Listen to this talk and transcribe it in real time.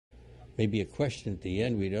maybe a question at the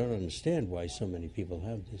end. We don't understand why so many people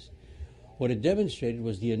have this. What it demonstrated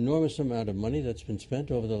was the enormous amount of money that's been spent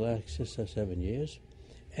over the last 6 or 7 years,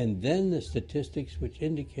 and then the statistics which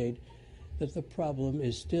indicate that the problem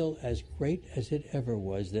is still as great as it ever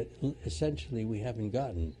was, that essentially we haven't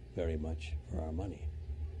gotten very much for our money.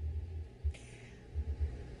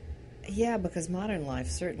 Yeah, because modern life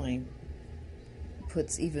certainly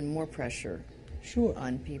puts even more pressure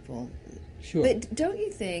on people. Sure. But don't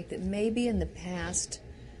you think that maybe in the past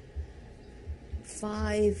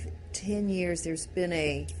 5, 10 years there's been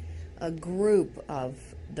a group of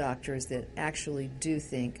doctors that actually do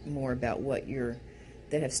think more about what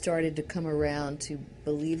that have started to come around to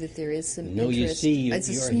believe that there is some interest? You see, it's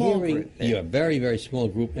a you're small hearing, group. You're a very, very small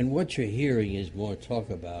group, and what you're hearing is more talk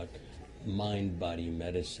about mind-body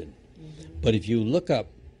medicine. Mm-hmm. But if you look up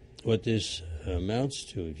what this amounts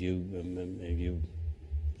to, if you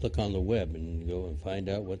look on the web and go and find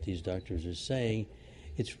out what these doctors are saying,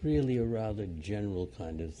 it's really a rather general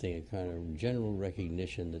kind of thing, a kind of general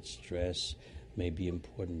recognition that stress may be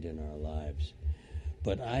important in our lives.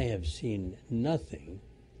 But I have seen nothing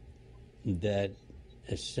that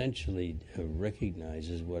essentially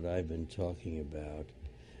recognizes what I've been talking about,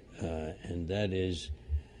 and that is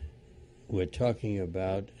we're talking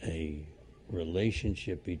about a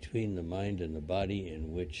relationship between the mind and the body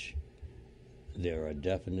in which there are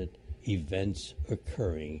definite events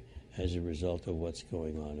occurring as a result of what's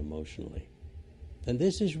going on emotionally. And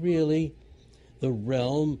this is really the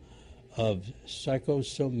realm of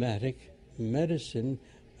psychosomatic medicine.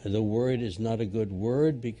 The word is not a good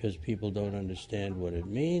word because people don't understand what it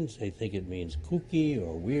means. They think it means kooky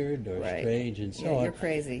or weird or strange and so on. You're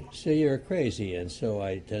crazy. So you're crazy, and so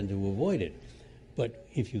I tend to avoid it. But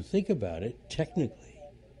if you think about it, technically,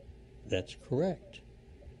 that's correct.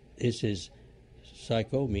 This is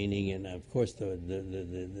psycho, meaning, and of course, that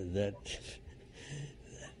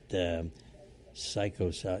psycho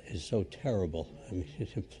is so terrible. I mean, it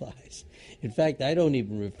implies. In fact, I don't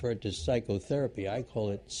even refer to psychotherapy. I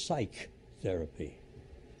call it psych therapy.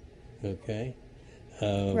 Okay.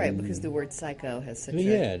 Right, because the word psycho has such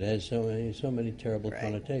it has so many terrible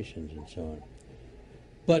connotations and so on.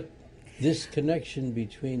 But this connection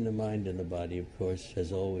between the mind and the body, of course,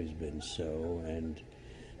 has always been so, and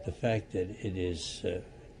the fact that it is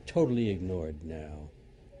totally ignored now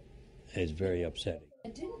is very upsetting.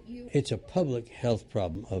 It's a public health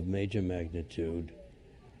problem of major magnitude.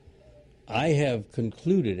 I have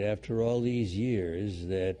concluded after all these years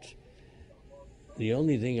that the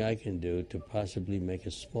only thing I can do to possibly make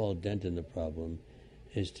a small dent in the problem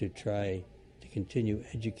is to try to continue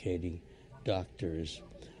educating doctors,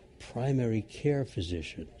 primary care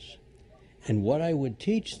physicians. And what I would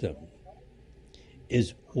teach them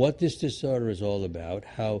is what this disorder is all about,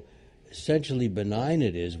 how essentially benign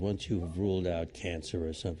it is once you have ruled out cancer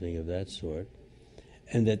or something of that sort,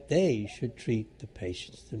 and that they should treat the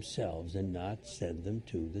patients themselves and not send them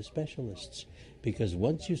to the specialists. Because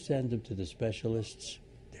once you send them to the specialists,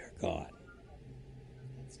 they're gone.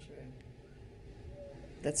 That's true.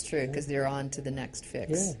 That's true, because they're on to the next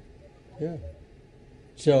fix. Yeah.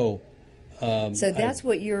 So that's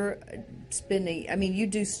what you're spending. I mean,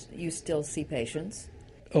 you still see patients?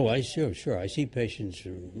 Oh, sure. I see patients,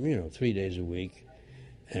 3 days a week,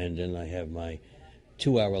 and then I have my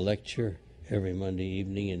 2-hour lecture every Monday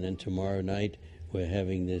evening, and then tomorrow night we're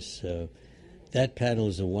having this. That panel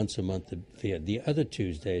is a once-a-month affair. The other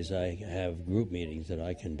Tuesdays I have group meetings that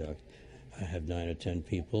I conduct. I have 9 or 10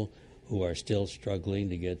 people who are still struggling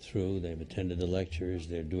to get through. They've attended the lectures.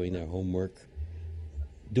 They're doing their homework.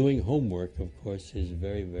 Doing homework, of course, is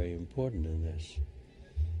very, very important in this.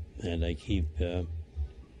 And I keep...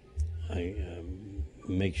 I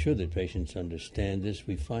make sure that patients understand this.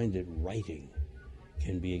 We find that writing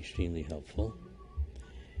can be extremely helpful.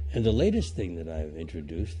 And the latest thing that I've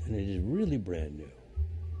introduced, and it is really brand new,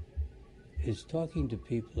 is talking to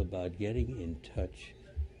people about getting in touch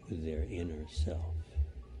with their inner self.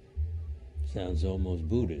 Sounds almost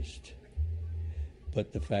Buddhist.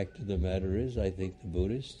 But the fact of the matter is, I think the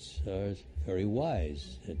Buddhists are very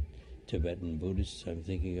wise. Tibetan Buddhists I'm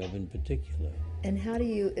thinking of in particular. And how do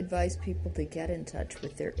you advise people to get in touch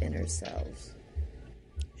with their inner selves?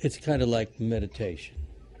 It's kind of like meditation.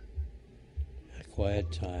 A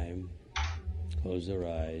quiet time, close their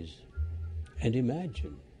eyes, and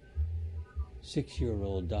imagine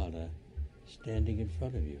 6-year-old Donna standing in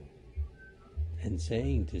front of you and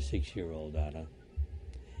saying to 6-year-old Donna,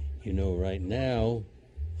 right now,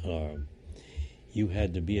 you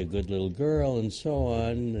had to be a good little girl and so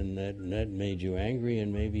on, and that made you angry,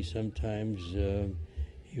 and maybe sometimes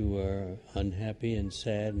you were unhappy and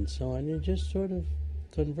sad and so on. You just sort of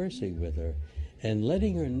conversing with her and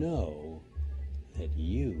letting her know that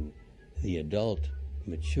you, the adult,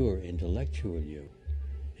 mature, intellectual you,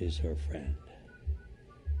 is her friend.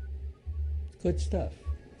 Good stuff.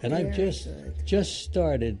 And I've just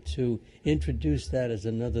started to introduce that as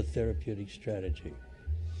another therapeutic strategy.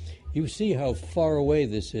 You see how far away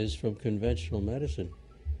this is from conventional medicine.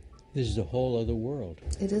 This is a whole other world.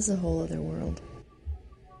 It is a whole other world.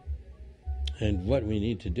 And what we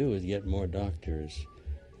need to do is get more doctors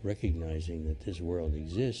recognizing that this world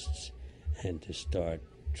exists and to start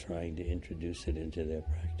trying to introduce it into their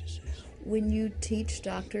practices. When you teach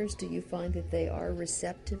doctors, do you find that they are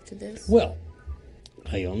receptive to this? Well,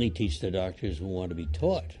 I only teach the doctors who want to be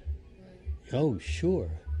taught. Oh, sure.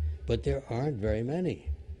 But there aren't very many.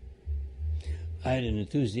 I had an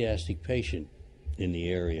enthusiastic patient in the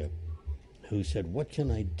area who said, what can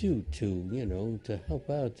I do to help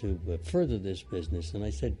out, to further this business? And I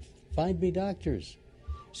said, find me doctors.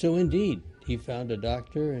 So indeed, he found a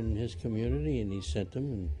doctor in his community and he sent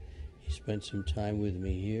him and he spent some time with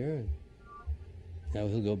me here. And now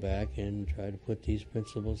he'll go back and try to put these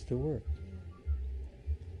principles to work.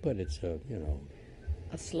 But it's a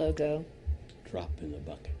slow go. Drop in the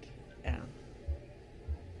bucket. Yeah.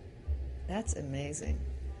 That's amazing.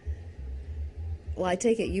 Well, I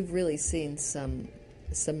take it you've really seen some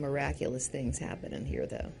miraculous things happen in here,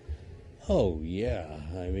 though. Oh, yeah.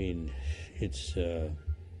 I mean, it's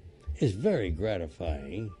very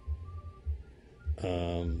gratifying.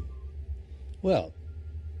 Well,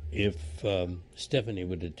 if Stephanie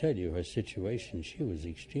were to tell you her situation, she was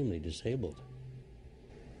extremely disabled.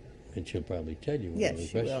 And she'll probably tell you when you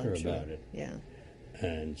question her about it. Yeah.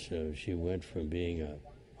 And so she went from being a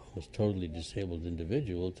almost totally disabled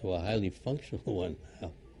individual to a highly functional one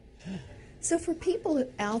now. So for people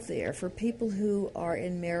out there, for people who are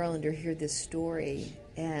in Maryland or hear this story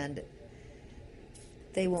and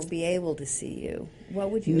they won't be able to see you,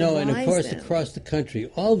 what would you advise them? No, and of course across the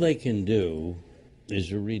country, all they can do is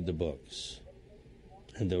to read the books.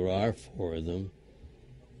 And there are 4 of them.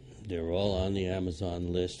 They're all on the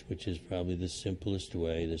Amazon list, which is probably the simplest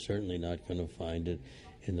way. They're certainly not going to find it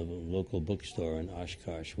in the local bookstore in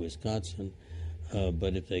Oshkosh, Wisconsin.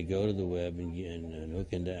 But if they go to the web and hook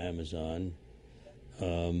into Amazon,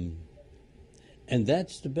 and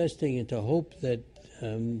that's the best thing, and to hope that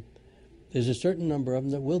there's a certain number of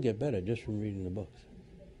them that will get better just from reading the books.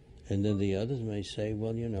 And then the others may say,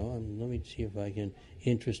 well, let me see if I can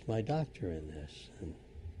interest my doctor in this.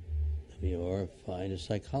 Or find a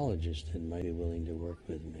psychologist that might be willing to work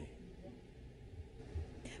with me.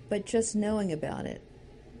 But just knowing about it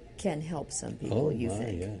can help some people, you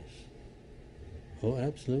think? Yes. Oh,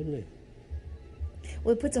 absolutely.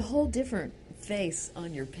 Well, it puts a whole different face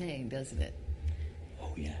on your pain, doesn't it?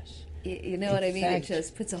 Oh, yes. You know what I mean? It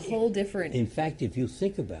just puts a whole different... In fact, if you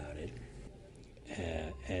think about it,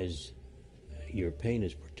 as your pain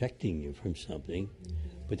is protecting you from something,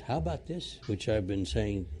 but how about this, which I've been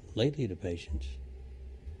saying lately to patients?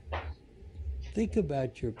 Think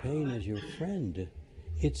about your pain as your friend.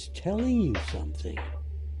 It's telling you something.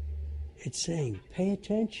 It's saying, pay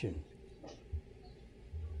attention.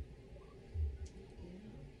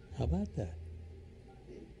 How about that?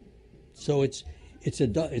 So it's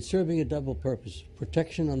serving a double purpose.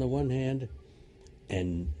 Protection on the one hand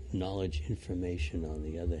and knowledge, information on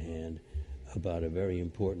the other hand about a very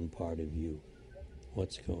important part of you.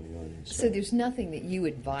 What's going on inside. So there's nothing that you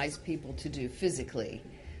advise people to do physically,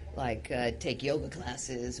 like take yoga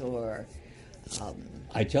classes or...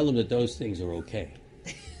 I tell them that those things are okay,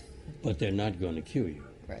 but they're not going to cure you.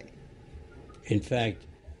 Right. In fact,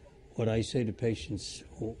 what I say to patients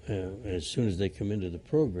as soon as they come into the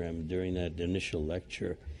program during that initial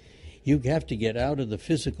lecture, you have to get out of the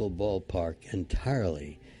physical ballpark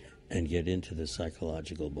entirely and get into the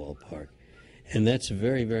psychological ballpark. And that's a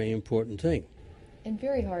very, very important thing. And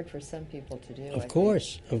very hard for some people to do. Of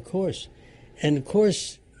course. And of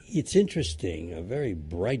course, it's interesting. A very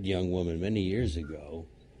bright young woman many years ago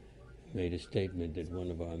made a statement at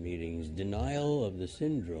one of our meetings, denial of the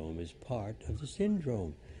syndrome is part of the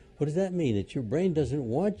syndrome. What does that mean? That your brain doesn't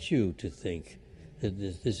want you to think that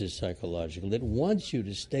this is psychological. It wants you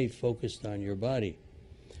to stay focused on your body.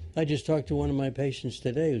 I just talked to one of my patients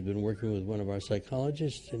today who's been working with one of our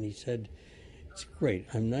psychologists, and he said, it's great.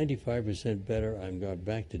 I'm 95% better. I'm got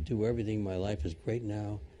back to do everything. My life is great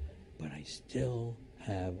now. But I still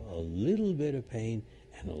have a little bit of pain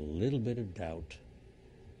and a little bit of doubt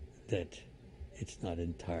that it's not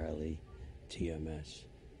entirely TMS.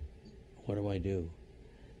 What do I do?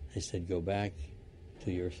 I said, go back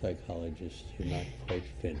to your psychologist. You're not quite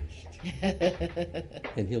finished.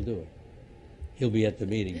 And he'll do it. He'll be at the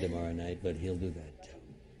meeting tomorrow night, but he'll do that too.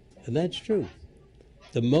 And that's true.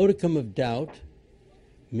 The modicum of doubt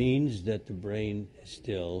means that the brain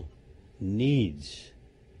still needs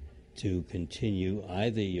to continue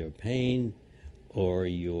either your pain or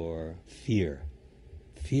your fear.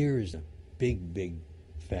 Fear is a big, big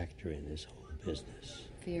factor in this whole business.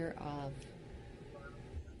 Fear of?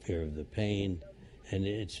 Fear of the pain. And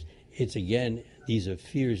it's again, these are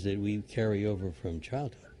fears that we carry over from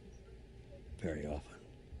childhood very often.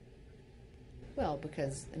 Well,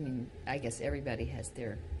 because, I mean, I guess everybody has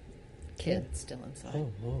their kid still inside.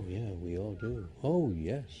 Oh, yeah, we all do. Oh,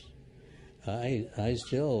 yes. I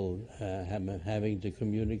still am having to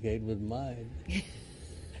communicate with mine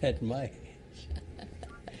at my age.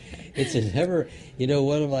 It's a never,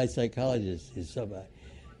 one of my psychologists is somebody,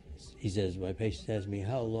 he says, my patient asks me,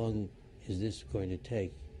 how long is this going to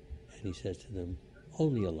take? And he says to them,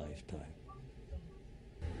 only a lifetime.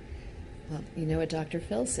 Well, you know what Dr.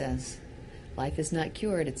 Phil says? Life is not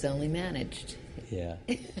cured, it's only managed. Yeah.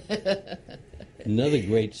 Another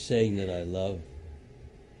great saying that I love,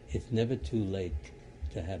 it's never too late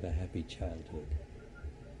to have a happy childhood.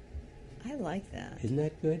 I like that. Isn't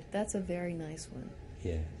that good? That's a very nice one.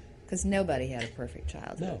 Yeah. Because nobody had a perfect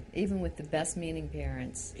childhood. No. Even with the best meaning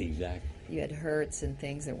parents. Exactly. You had hurts and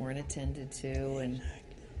things that weren't attended to. And,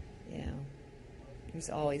 there's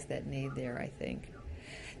always that need there, I think.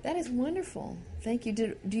 That is wonderful. Thank you.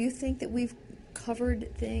 Do you think that we've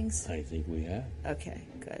covered things? I think we have. Okay,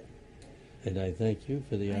 good. And I thank you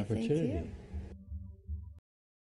for the I opportunity. thank you.